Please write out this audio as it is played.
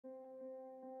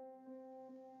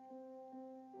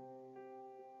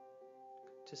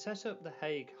To set up the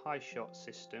Hague Highshot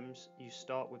systems, you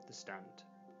start with the stand.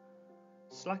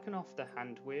 Slacken off the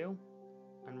hand wheel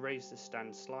and raise the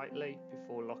stand slightly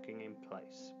before locking in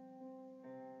place.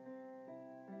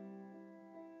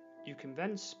 You can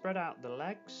then spread out the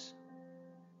legs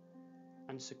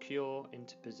and secure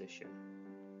into position.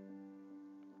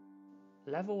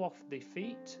 Level off the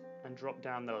feet and drop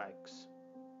down the legs.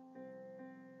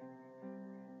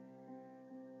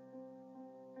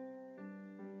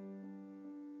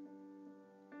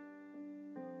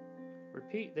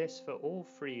 Repeat this for all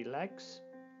 3 legs.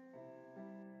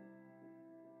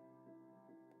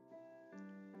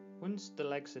 Once the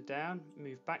legs are down,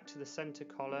 move back to the centre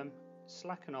column,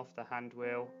 slacken off the hand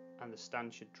wheel and the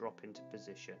stand should drop into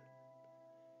position.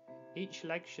 Each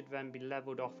leg should then be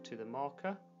levelled off to the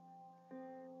marker,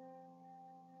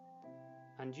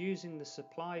 and using the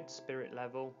supplied spirit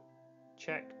level,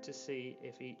 check to see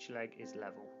if each leg is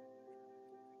level.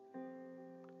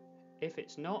 If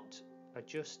it's not,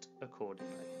 adjust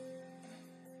accordingly.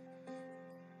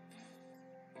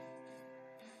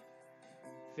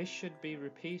 This should be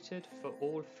repeated for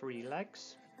all 3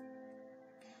 legs,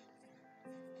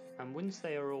 and once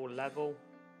they are all level,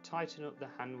 tighten up the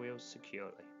hand wheels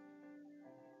securely.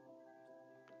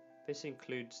 This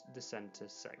includes the centre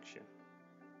section.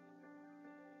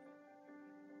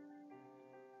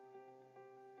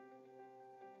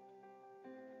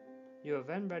 You are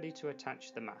then ready to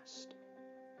attach the mast.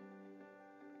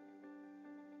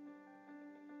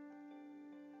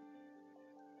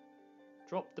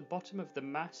 Drop the bottom of the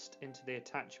mast into the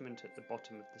attachment at the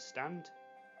bottom of the stand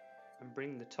and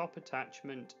bring the top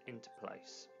attachment into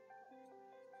place.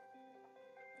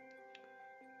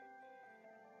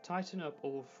 Tighten up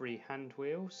all 3 hand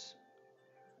wheels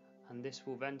and this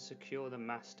will then secure the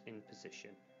mast in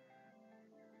position.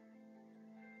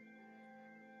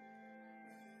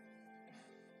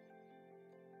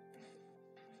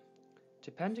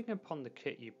 Depending upon the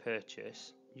kit you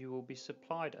purchase, you will be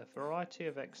supplied a variety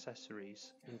of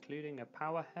accessories, including a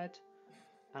power head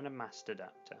and a mast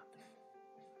adapter.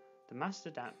 The mast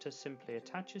adapter simply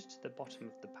attaches to the bottom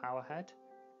of the power head,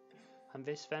 and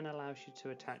this then allows you to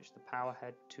attach the power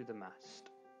head to the mast.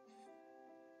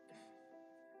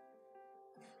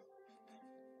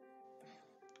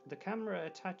 The camera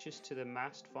attaches to the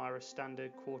mast via a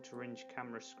standard 1/4"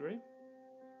 camera screw,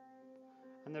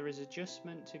 and there is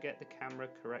adjustment to get the camera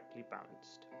correctly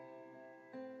balanced.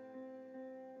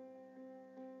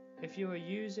 If you are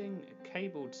using a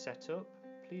cabled setup,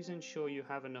 please ensure you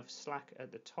have enough slack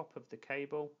at the top of the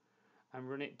cable and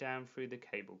run it down through the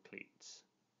cable cleats.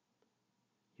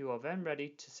 You are then ready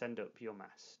to send up your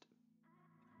mast.